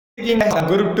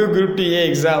Group 2 group 2A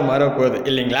exam வரப்போகுது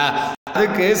இல்லைங்களா?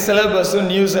 அதுக்கு சிலபஸும்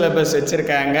நியூ சிலபஸ்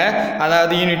வச்சுருக்காங்க.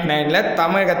 அதாவது யூனிட் 9ல்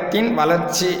தமிழகத்தின்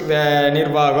வளர்ச்சி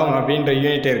நிர்வாகம் அப்படின்ற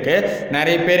யூனிட் இருக்குது.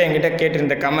 நிறைய பேர் என்கிட்ட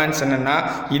கேட்டிருந்த கமெண்ட்ஸ் என்னென்னா,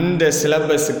 இந்த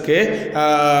சிலபஸுக்கு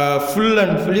ஃபுல்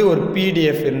அண்ட் ஃபுல்லி ஒரு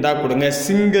பிடிஎஃப் இருந்தால் கொடுங்க,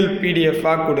 சிங்கிள்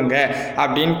பிடிஎஃபாக கொடுங்க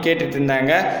அப்படின்னு கேட்டுட்டு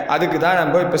இருந்தாங்க. அதுக்கு தான்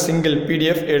நம்ம இப்போ சிங்கிள்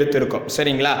பிடிஎஃப் எடுத்திருக்கோம்.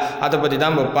 சரிங்களா? அதை பற்றி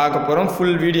தான் நம்ம பார்க்க போகிறோம்.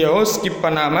 ஃபுல் வீடியோவும் ஸ்கிப்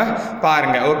பண்ணாமல்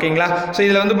பாருங்கள். ஓகேங்களா? ஸோ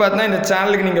இதில் வந்து பார்த்தீங்கன்னா, இந்த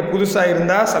சேனலுக்கு நீங்கள் புதுசாக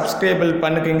இருந்தால் சப்ஸ்கிரைபிள்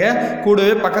பண்ணிக்கோங்க.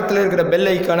 கூடவே பக்கத்தில் இருக்கிற பெல்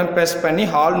ஐக்கானை ப்ரெஸ் பண்ணி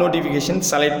ஆல் நோட்டிஃபிகேஷன்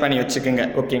செலக்ட் பண்ணி வச்சுக்கோங்க.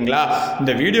 ஓகேங்களா?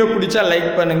 இந்த வீடியோ பிடிச்சா லைக்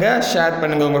பண்ணுங்கள், ஷேர்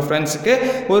பண்ணுங்கள் உங்கள் ஃப்ரெண்ட்ஸுக்கு.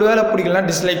 ஒருவேளை பிடிக்கலாம்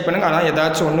டிஸ்லைக் பண்ணுங்கள், ஆனால்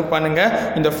ஏதாச்சும் ஒன்று பண்ணுங்கள்.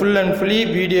 இந்த ஃபுல் அண்ட் ஃபுல்லி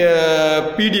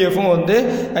பிடிஎஃப்பும் வந்து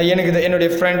எனக்கு என்னுடைய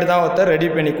ஃப்ரெண்டு தான் ஒருத்தர் ரெடி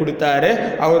பண்ணி கொடுத்தாரு.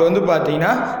 அவர் வந்து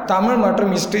பார்த்தீங்கன்னா தமிழ்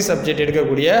மற்றும் ஹிஸ்ட்ரி சப்ஜெக்ட்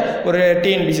எடுக்கக்கூடிய ஒரு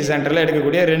டிஎன்பிசி சென்டரில்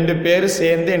எடுக்கக்கூடிய 2 பேர்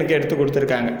சேர்ந்து எனக்கு எடுத்து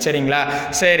கொடுத்துருக்காங்க. சரிங்களா?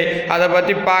 சரி, அதை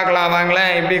பற்றி பார்க்கலாம்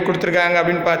வாங்களேன். எப்படி கொடுத்துருக்காங்க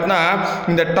அப்படின்னு பார்த்தோன்னா,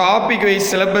 இந்த டாபிக் வைஸ்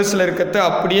சிலபஸில் இருக்கிறது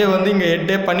அப்படியே வந்து இங்கே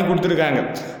எட்டே பண்ணி கொடுத்துருக்காங்க.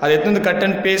 அதை எடுத்து வந்து கட்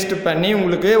அண்ட் பேஸ்ட் பண்ணி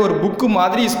உங்களுக்கு ஒரு புக்கு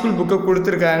மாதிரி ஸ்கூல் புக்கை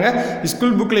கொடுத்துருக்காங்க.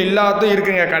 ஸ்கூல் புக்கில் எல்லாத்தையும்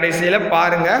இருக்குங்க. கடைசியில்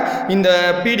பாருங்கள், இந்த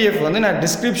பிடிஎஃப் வந்து நான்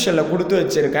டிஸ்கிரிப்ஷனில் கொடுத்து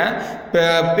வச்சுருக்கேன்.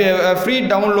 ஃப்ரீ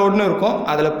டவுன்லோட்னு இருக்கும்.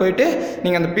 அதில் போய்ட்டு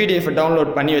நீங்கள் அந்த பிடிஎஃப்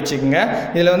டவுன்லோட் பண்ணி வச்சுக்கோங்க.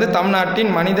 இதில் வந்து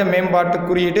தமிழ்நாட்டின் மனித மேம்பாட்டு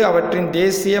குறியீடு அவற்றின்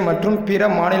தேசிய மற்றும் பிற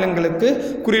மாநிலங்களுக்கு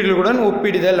குறியீடுகளுடன்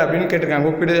ஒப்பிடுதல் அப்படின்னு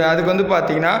கேட்டிருக்காங்க. ஒப்பிடுதல் அதுக்கு வந்து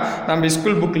பார்த்தீங்கன்னா நம்ம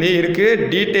ஸ்கூல் புக்லேயே இருக்குது.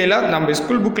 டீட்டெயிலாக நம்ம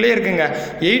ஸ்கூல் புக்லேயே இருக்குங்க.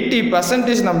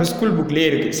 80% நம்ம ஸ்கூல் புக்லேயே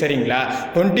இருக்குது. சரிங்களா?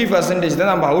 20%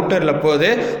 தான் நம்ம அவுட்டரில் போகுது.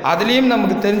 அதுலேயும்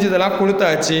நமக்கு தெரிஞ்சதெல்லாம்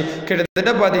கொடுத்தாச்சு.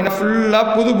 கிட்டத்தட்ட பார்த்தீங்கன்னா ஃபுல்லாக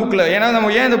புது புக்கில். ஏன்னா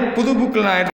நம்ம ஏன் இந்த புது புக்கில்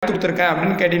நான் எடுத்து கொடுத்துருக்கேன்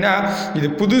அப்படின்னு கேட்டிங்கன்னா, இது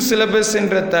புது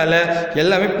சிலபஸ்ன்றதால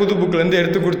எல்லாமே புது புக்கிலேருந்து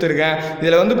எடுத்து கொடுத்துருக்கேன்.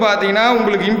 இதில் வந்து பார்த்தீங்கன்னா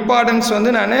உங்களுக்கு இம்பார்ட்டன்ஸ்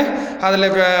வந்து நான் அதில்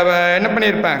என்ன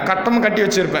பண்ணியிருப்பேன், கட்டமும் கட்டி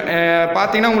வச்சுருப்பேன்.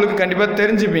 பார்த்தீங்கன்னா உங்களுக்கு கண்டிப்பாக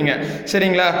தெரிஞ்சுப்பீங்க.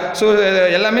 சரிங்களா? ஸோ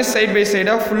எல்லாமே சைட் பை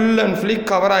சைடாக ஃபுல் அண்ட் ஃபுல்லி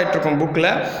கவர் ஆகிட்ருக்கும். புக்கில்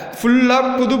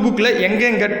ஃபுல்லாக புது புக்கில்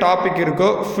எங்கெங்கே டாபிக்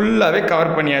இருக்கோ ஃபுல்லாகவே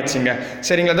கவர் பண்ணியாச்சுங்க.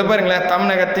 சரிங்களா? அதை பாருங்களேன்,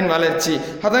 தமிழகத்தின் வளர்ச்சி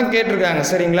அதான் கேட்டிருக்காங்க.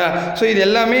 சரிங்களா? ஸோ இது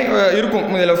எல்லாமே இருக்கும்.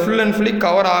 இதில் ஃபுல் அண்ட் ஃபுல்லி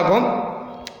கவர் ஆகும்.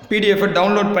 பிடிஎஃப்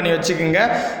டவுன்லோட் பண்ணி வச்சுக்கோங்க.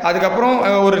 அதுக்கப்புறம்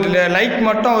ஒரு லைக்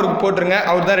மட்டும் அவருக்கு போட்டுருங்க.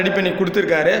 அவர் தான் ரெடி பண்ணி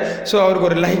கொடுத்துருக்காரு. ஸோ அவருக்கு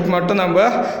ஒரு லைக் மட்டும் நம்ம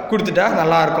கொடுத்துட்டா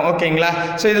நல்லாயிருக்கும். ஓகேங்களா?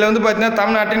 ஸோ இதில் வந்து பார்த்தீங்கன்னா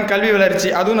தமிழ்நாட்டின் கல்வி வளர்ச்சி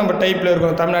அதுவும் நம்ம டைப்பில்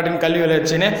இருக்கும். தமிழ்நாட்டின் கல்வி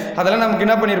வளர்ச்சின்னு அதெல்லாம் நமக்கு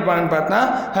என்ன பண்ணியிருப்பாங்கன்னு பார்த்தா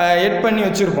எட் பண்ணி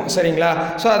வச்சுருப்போம். சரிங்களா?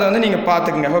 ஸோ அதை வந்து நீங்கள்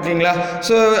பார்த்துக்குங்க. ஓகேங்களா?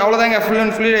 ஸோ அவ்வளோதாங்க, ஃபுல்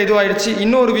அண்ட் ஃபுல்லி இதுவாகிடுச்சு.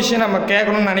 இன்னொரு விஷயம் நம்ம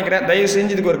கேட்கணும்னு நினைக்கிறேன். தயவு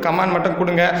செஞ்சு இதுக்கு ஒரு கமெண்ட் மட்டும்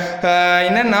கொடுங்க.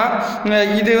 என்னென்னா,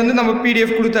 இது வந்து நம்ம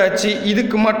பிடிஎஃப் கொடுத்தாச்சு,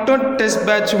 இதுக்கு மட்டும் டெஸ்ட்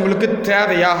பேட்ச் உங்களுக்கு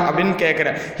தேவையா அப்படின்னு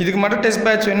கேட்குறேன். இதுக்கு மட்டும் டெஸ்ட்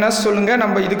பேட்ச் என்ன சொல்லுங்கள்,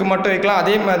 நம்ம இதுக்கு மட்டும் வைக்கலாம்.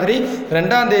 அதே மாதிரி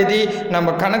 2ஆம் தேதி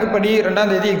நம்ம கணக்குப்படி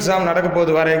 2ஆம் தேதி எக்ஸாம் நடக்க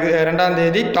போகுது. வர 2ஆம்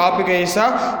தேதி டாபிக்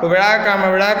வைஸாக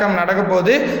விழாக்காம நடக்க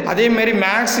போகுது. அதேமாரி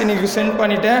மேக்ஸ் இன்னைக்கு சென்ட்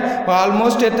பண்ணிட்டேன்.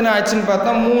 ஆல்மோஸ்ட் எத்தனை ஆச்சுன்னு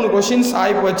பார்த்தா 3 கொஷின்ஸ்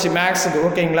ஆகி போச்சு மேக்ஸுக்கு.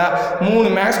 ஓகேங்களா? 3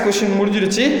 மேக்ஸ் கொஷின்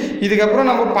முடிஞ்சிருச்சு. இதுக்கப்புறம்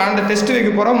நம்ம 12 டெஸ்ட்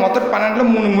வைக்க போகிறோம். மொத்தம்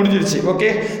 12ல் 3 முடிஞ்சிருச்சு.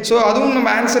 ஓகே? ஸோ அதுவும் நம்ம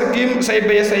ஆன்சருக்கு சைட்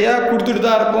பை சைடாக கொடுத்துட்டு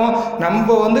தான் இருப்போம்.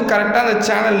 நம்ம வந்து கரெக்டாக அந்த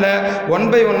சேனலில் 1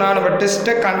 by 1 நம்ம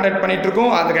டெஸ்ட்டை கண்டக்ட் பண்ணிட்டு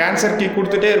இருக்கோம். அதுக்கு ஆன்சர் கீ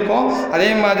கொடுத்துட்டே இருக்கோம். அதே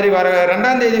மாதிரி வர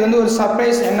 2ஆம் தேதி வந்து ஒரு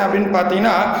சர்ப்ரைஸ் என்ன அப்படின்னு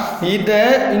பார்த்தீங்கன்னா,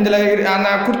 இதில்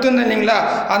நான் கொடுத்துருந்தேன் இல்லைங்களா,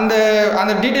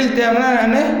 அந்த டீட்டெயில் தேவைன்னா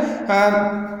நான்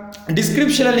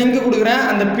டிஸ்கிரிப்ஷனில் லிங்க் கொடுக்குறேன்.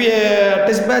 அந்த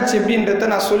டெஸ்ட் பேட்ச் எப்படின்றத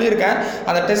நான் சொல்லியிருக்கேன்.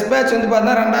 அந்த டெஸ்ட் பேட்ச் வந்து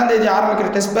பார்த்தா 2ஆம் தேதி ஆரம்பிக்கிற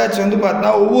டெஸ்ட் பேட்ச் வந்து பார்த்தா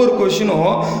ஒவ்வொரு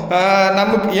கொஷினும்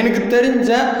எனக்கு தெரிஞ்ச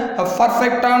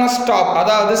பர்ஃபெக்டான ஸ்டாப்,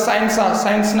 அதாவது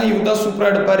சயின்ஸ்னால் இவர் தான்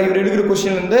சூப்பராக எடுப்பார், இவர் எடுக்கிற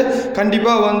கொஷின்லேருந்து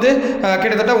கண்டிப்பாக வந்து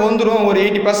கிட்டத்தட்ட வந்துடும், ஒரு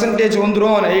 80%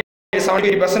 வந்துடும்,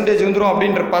 70% வந்துடும்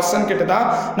அப்படின்ற பர்சன் கிட்ட தான்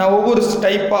நான்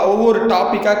ஒவ்வொரு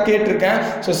டாப்பிக்காக கேட்டிருக்கேன்.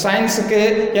 ஸோ சயின்ஸுக்கு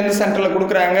எந்த சென்டரில்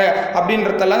கொடுக்குறாங்க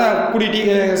அப்படின்றதெல்லாம் நான்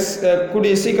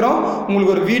கூடிய சீக்கிரம்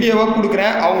உங்களுக்கு ஒரு வீடியோவாக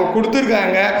கொடுக்குறேன். அவங்க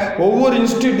கொடுத்துருக்காங்க. ஒவ்வொரு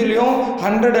இன்ஸ்டியூட்லேயும்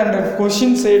 100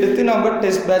 கொஷின்ஸ் எடுத்து நம்ம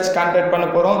டெஸ்ட் பேட்ச் கான்டாக்ட் பண்ண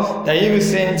போகிறோம். தயவு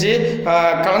செஞ்சு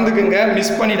கலந்துக்குங்க,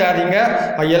 மிஸ் பண்ணிடாதீங்க.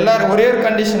 எல்லாரும் ஒரே ஒரு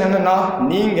கண்டிஷன் என்னென்னா,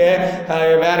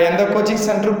 நீங்கள் வேறு எந்த கோச்சிங்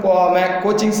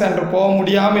சென்டர் போக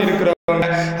முடியாமல் இருக்கிறவங்க,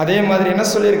 அதே மாதிரி என்ன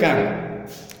சொல்லியிருக்கேன்,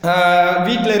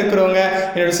 வீட்டில் இருக்கிறவங்க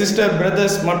என்னோடய சிஸ்டர்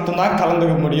பிரதர்ஸ் மட்டும்தான்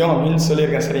கலந்துக்க முடியும் அப்படின்னு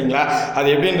சொல்லியிருக்கேன். சரிங்களா?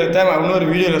 அது எப்படின்றத இன்னொரு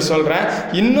வீடியோவில் சொல்கிறேன்.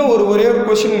 இன்னும் ஒரே ஒரு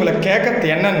கொஸ்டின் உங்களை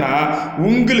கேட்கறது என்னென்னா,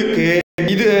 உங்களுக்கு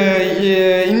இது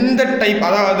இந்த டைப்,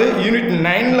 அதாவது யூனிட்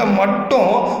 9ல்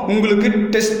மட்டும் உங்களுக்கு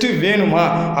டெஸ்ட்டு வேணுமா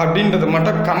அப்படின்றத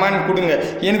மட்டும் கமெண்ட் கொடுங்க.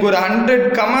 எனக்கு ஒரு 100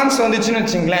 கமெண்ட்ஸ் வந்துச்சுன்னு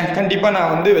வச்சுங்களேன், கண்டிப்பாக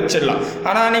நான் வந்து வச்சிடலாம்.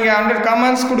 ஆனால் நீங்கள் 100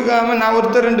 கமெண்ட்ஸ் கொடுக்காம நான்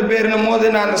ஒருத்தர் 2 பேருன்னும் போது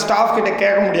நான் அந்த ஸ்டாஃப் கிட்ட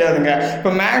கேட்க முடியாதுங்க.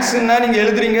 இப்போ மேக்ஸ்னா நீங்கள்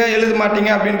எழுத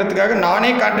மாட்டீங்க அப்படின்றதுக்காக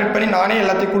நானே கான்டாக்ட் பண்ணி நானே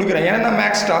எல்லாத்தையும் கொடுக்குறேன். ஏன்னா நான்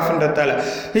மேக்ஸ் ஸ்டாஃப்ன்றதால.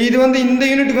 இது வந்து இந்த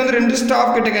யூனிட்டுக்கு வந்து 2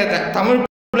 ஸ்டாஃப் கிட்ட கேட்டேன். தமிழ்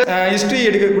ஹிஸ்ட்ரி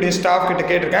எடுக்கக்கூடிய ஸ்டாஃப் கிட்ட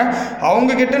கேட்டிருக்கேன்.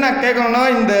 அவங்க கிட்ட நான் கேட்கணும்னா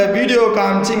இந்த வீடியோ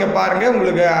காமிச்சு இங்கே பாருங்கள்,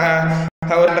 உங்களுக்கு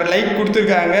ஒரு லைக்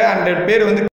கொடுத்துருக்காங்க. 100 பேர்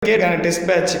வந்து கேட்காங்க டெஸ்ட்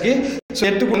பேட்சுக்கு. ஸோ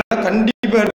எடுத்துக்கொண்டா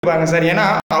கண்டிப்பாக எடுப்பாங்க சார். ஏன்னா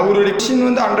அவருடைய கொஷின்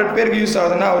வந்து 100 பேருக்கு யூஸ்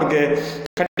ஆகுதுன்னா அவருக்கு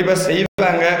கண்டிப்பாக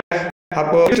செய்வாங்க.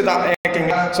 அப்போ தான்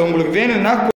ஓகேங்களா. ஸோ உங்களுக்கு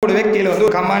வேணும்னா கூடவே கீழே வந்து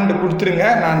ஒரு கமாண்ட் கொடுத்துருங்க.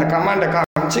 நான் அந்த கமாண்டை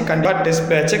காமிச்சு கண்டிப்பாக டெஸ்ட்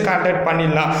பேட்சை கான்டாக்ட்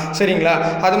பண்ணிடலாம். சரிங்களா.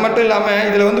 அது மட்டும் இல்லாமல்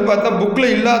இதில் வந்து பார்த்தா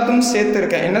புக்கில் இல்லாதும்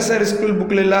சேர்த்துருக்கேன். என்ன சார் ஸ்கூல்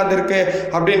புக்கில் இல்லாத இருக்கு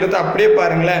அப்படின்றத அப்படியே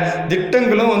பாருங்களேன்.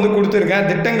 திட்டங்களும் வந்து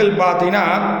கொடுத்துருக்கேன். திட்டங்கள் பார்த்தீங்கன்னா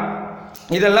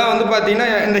இதெல்லாம் வந்து பார்த்தீங்கன்னா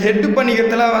இந்த ஹெட்டு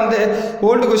பண்ணிக்கிறதுலாம் வந்து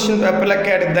ஓல்டு கொஸ்டின் பேப்பரில்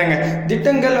கேட்டுதாங்க.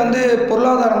 திட்டங்கள் வந்து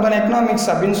பொருளாதாரம் தான், எக்கனாமிக்ஸ்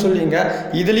அப்படின்னு சொல்லிங்க.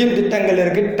 இதுலேயும் திட்டங்கள்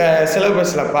இருக்குது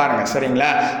சிலபஸில் பாருங்கள். சரிங்களா.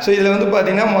 ஸோ இதில் வந்து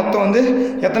பார்த்தீங்கன்னா மொத்தம் வந்து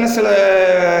எத்தனை சில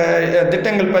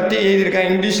திட்டங்கள் பற்றி எழுதியிருக்கேன்.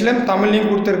 இங்கிலீஷில் தமிழ்லையும்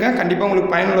கொடுத்துருக்கேன். கண்டிப்பாக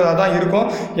உங்களுக்கு பயனுள்ளதாக தான் இருக்கும்.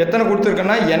 எத்தனை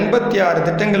கொடுத்துருக்கேன்னா 86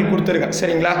 திட்டங்கள் கொடுத்துருக்கேன்.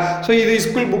 சரிங்களா. ஸோ இது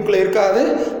ஸ்கூல் புக்கில் இருக்காது,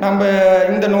 நம்ம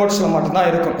இந்த நோட்ஸில்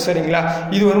மட்டும்தான் இருக்கும். சரிங்களா.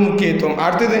 இது ஒரு முக்கியத்துவம்.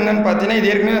 அடுத்தது என்னன்னு பார்த்தீங்கன்னா இது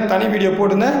ஏற்கனவே தனி வீடியோ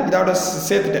போட்டுருந்தேன், இதோட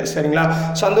சேர்த்துட்டேன். சரிங்களா.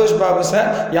 சந்தோஷ் பாபு சார்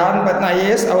யாருன்னு பார்த்தீங்கன்னா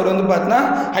ஐஏஎஸ். அவர் வந்து பார்த்தீங்கன்னா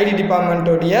ஐடி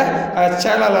டிபார்ட்மெண்ட்டோடைய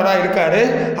செயலாளராக இருக்கார்.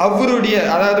 அவருடைய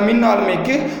அதாவது மின்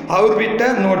ஆளுமைக்கு அவர்கிட்ட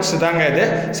நோட்ஸ் தாங்க இது.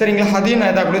 சரிங்களா. அதையும்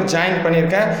நான் இதாக கூட ஜாயின்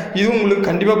பண்ணியிருக்கேன். இது உங்களுக்கு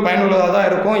கண்டிப்பாக பயனுள்ளதாக தான்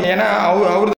இருக்கும். ஏன்னா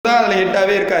அவர் தான் அதில்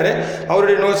ஹெட்டாகவே இருக்கார்.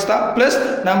 அவருடைய நோட்ஸ் தான். ப்ளஸ்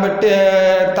நம்ம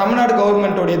தமிழ்நாடு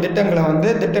கவர்மெண்ட்டோடைய திட்டங்களை வந்து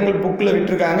திட்டங்கள் புக்கில்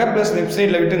விட்டுருக்காங்க, ப்ளஸ்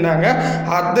வெப்சைட்டில் விட்டுருந்தாங்க.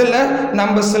 அதில்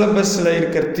நம்ம சிலபஸில்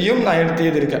இருக்கிறதையும் நான் எடுத்து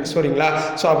எழுதியிருக்கேன். சரிங்களா.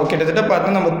 ஸோ அப்போ கிட்டத்தட்ட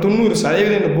பார்த்தா நம்ம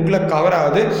 90% இந்த புக்கில் கவர்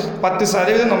ஆகுது.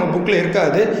 10% நம்ம புக்கில்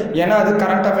இருக்காது. ஏன்னா அது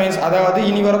கரண்ட் அஃபேர்ஸ், அதாவது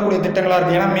இனி வரக்கூடிய திட்டங்களாக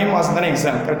இருக்குது. ஏன்னா மே மாதம் தானே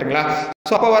எக்ஸாம். கரெக்டுங்களா.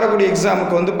 ஸோ அப்போ வரக்கூடிய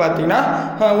எக்ஸாமுக்கு வந்து பார்த்தீங்கன்னா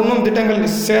இன்னும் திட்டங்கள்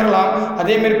சேரலாம்.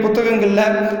 அதேமாரி புத்தகங்களில்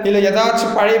இல்லை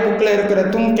ஏதாச்சும் பழைய புக்கில்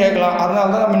இருக்கிறதும் கேட்கலாம். அதனால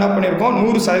தான் நம்ம என்ன பண்ணியிருக்கோம்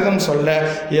 100% சொல்ல.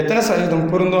 எத்தனை சதவீதம்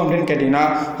பொருந்தும் அப்படின்னு கேட்டிங்கன்னா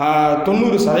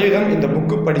 90% இந்த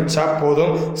புக்கு படித்தா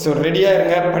போதும். ஸோ ரெடியாக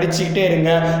இருங்க, படிச்சுக்கிட்டே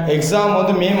இருங்க. எக்ஸாம்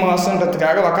வந்து மே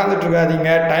மாதன்றதுக்காக உக்காந்துட்டு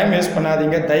இருக்காதீங்க, டைம் வேஸ்ட்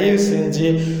பண்ணாதீங்க. தயவு செஞ்சு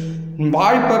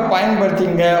வாய்ப்பை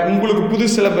பயன்படுத்திங்க. உங்களுக்கு புது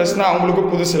சிலபஸ்னால் அவங்களுக்கு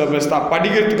புது சிலபஸ் தான்.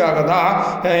 படிக்கிறதுக்காக தான்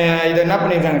இதை என்ன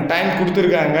பண்ணியிருக்காங்க, டைம்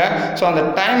கொடுத்துருக்காங்க. ஸோ அந்த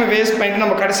டைமை வேஸ்ட் பண்ணிட்டு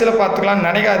நம்ம கடைசியில் பார்த்துக்கலாம்னு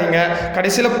நினைக்காதீங்க.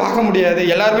 கடைசியில் பார்க்க முடியாது.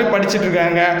 எல்லாருமே படிச்சுட்டு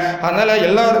இருக்காங்க. அதனால்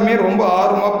எல்லாருமே ரொம்ப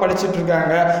ஆர்வமாக படிச்சுட்டு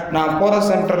இருக்காங்க. நான் போகிற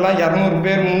சென்டர்லாம் 200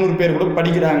 பேர் 300 பேர் கூட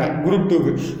படிக்கிறாங்க குரூப்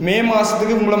 2க்கு. மே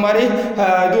மாதத்துக்கு உங்களை மாதிரி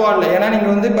இதுவாக இல்லை. ஏன்னா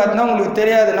நீங்கள் வந்து பார்த்தீங்கன்னா உங்களுக்கு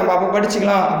தெரியாது, நம்ம அப்போ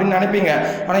படிச்சுக்கலாம் அப்படின்னு நினைப்பீங்க.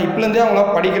 ஆனால் இப்போலேருந்தே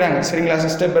அவங்களாம் படிக்கிறாங்க. சரிங்களா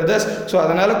சிஸ்டர் பிரதர்ஸ். ஸோ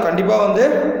அதனால் கண்டிப்பாக வந்து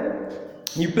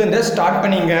இப்போலேருந்தே ஸ்டார்ட்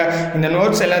பண்ணிங்க. இந்த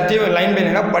நோட்ஸ் எல்லாத்தையும் லைன் பை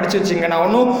லைனாக படித்து வச்சுங்க. நான்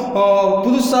ஒன்றும்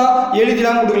புதுசாக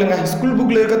எழுதிலாம் கொடுக்கலங்க. ஸ்கூல்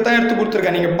புக்கில் இருக்கத்தான் எடுத்து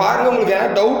கொடுத்துருக்கேன். நீங்கள் பாருங்கள், உங்களுக்கு ஏன்னா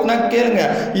டவுட்னா கேளுங்க.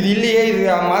 இது இல்லையே, இது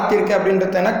மாற்றிருக்கு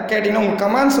அப்படின்றத என்ன கேட்டிங்கன்னா உங்களுக்கு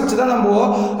கமெண்ட்ஸ் வச்சு தான்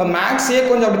நம்ம மேக்ஸே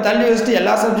கொஞ்சம் அப்படி தள்ளி வச்சுட்டு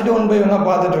எல்லா சப்ஜெக்ட்டும் 1 by 1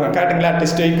 பார்த்துட்ருக்கோம். கேட்டிங்களா.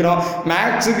 டெஸ்ட் வைக்கிறோம்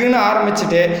மேக்ஸுக்குன்னு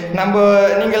ஆரம்பிச்சுட்டு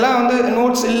நீங்கள்லாம் வந்து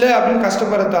நோட்ஸ் இல்லை அப்படின்னு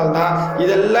கஷ்டப்படுறதால தான்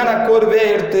இதெல்லாம் நான் கோர்வே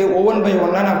எடுத்து ஒவ்வொன்று பை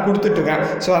ஒன்னாக நான் கொடுத்துட்ருக்கேன்.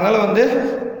 ஸோ அதனால் வந்து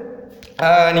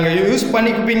நீங்கள் யூஸ்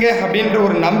பண்ணிக்குப்பீங்க அப்படின்ற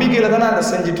ஒரு நம்பிக்கையில் தான் நான் அதை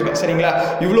செஞ்சிட்ருக்கேன். சரிங்களா.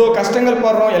 இவ்வளோ கஷ்டங்கள்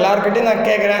படுறோம், எல்லாருக்கிட்டையும் நான்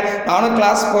கேட்குறேன். நானும்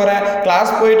கிளாஸ் போகிறேன்.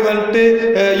 கிளாஸ் போயிட்டு வந்துட்டு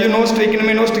நோட்ஸ்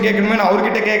வைக்கணுமே, நோட்ஸ் கேட்கணுமே, நான்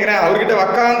அவர்கிட்ட கேட்குறேன். அவர்கிட்ட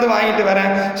உட்காந்து வாங்கிட்டு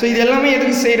வரேன். ஸோ இது எல்லாமே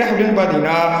எதுக்கு செய்கிறேன் அப்படின்னு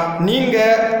பார்த்தீங்கன்னா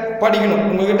நீங்கள் படிக்கணும்.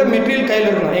 உங்கள்கிட்ட மெட்டீரியல் கையில்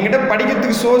இருக்கணும். எங்கிட்ட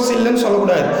படிக்கிறதுக்கு சோர்ஸ் இல்லைன்னு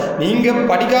சொல்லக்கூடாது. நீங்கள்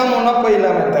படிக்காமல் ஒன்றா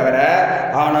போயிடலாமே தவிர,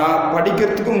 ஆனால்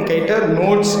படிக்கிறதுக்கு உங்கள்கிட்ட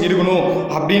நோட்ஸ் இருக்கணும்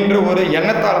அப்படின்ற ஒரு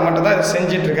எண்ணத்தால் மட்டும் தான் இதை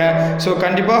செஞ்சிட்ருக்கேன். ஸோ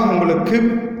கண்டிப்பாக உங்களுக்கு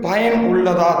பயன்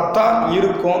உள்ளதாகத்தான்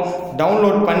இருக்கும்.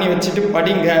 டவுன்லோட் பண்ணி வச்சுட்டு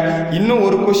படிங்க. இன்னும்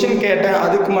ஒரு கொஷின் கேட்டேன்,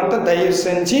 அதுக்கு மட்டும் தயவு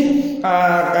செஞ்சு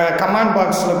கமெண்ட்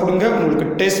பாக்ஸில் கொடுங்க. உங்களுக்கு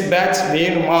டெஸ்ட் பேட்ச்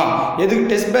வேணுமா? எதுக்கு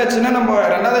டெஸ்ட் பேட்ச்னா நம்ம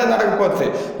 2வது நடக்க போகுது.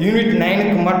 யூனிட்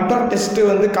 9க்கு மட்டும் டெஸ்ட்டு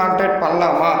வந்து கான்டாக்ட்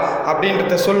பண்ணலாமா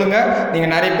அப்படின்றத சொல்லுங்கள்.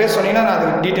 நீங்கள் நிறைய பேர் சொன்னீங்கன்னா நான்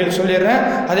அதுக்கு டீட்டெயில் சொல்லிடுறேன்.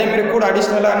 அதேமாரி கூட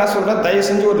அடிஷ்னலாக என்ன சொல்கிறேன், தயவு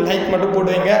செஞ்சு ஒரு லைக் மட்டும்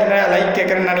போடுவீங்க. ஏன்னா லைக்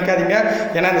கேட்குறேன்னு நினைக்காதீங்க.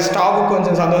 ஏன்னா இந்த ஸ்டாஃபுக்கு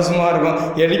கொஞ்சம் சந்தோஷமாக இருக்கும்.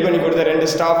 எடிட் பண்ணி கொடுத்த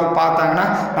 2 ஸ்டாஃபு பார்த்தாங்கன்னா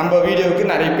நம்ம வீடியோவுக்கு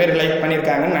நிறைய பேர் லைக்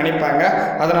பண்ணியிருக்காங்கன்னு நினைப்பாங்க.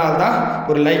 அதனால தான்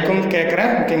ஒரு லைக்கும்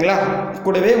கேட்குறேன். ஓகேங்களா.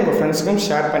 கூடவே உங்கள் ஃப்ரெண்ட்ஸுக்கும்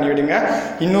ஷேர் பண்ணிவிடுங்க.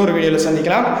 இன்னொரு வீடியோவில்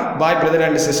சந்திக்கலாம். பாய் பிரதர்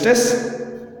அண்ட் சிஸ்டர்ஸ்.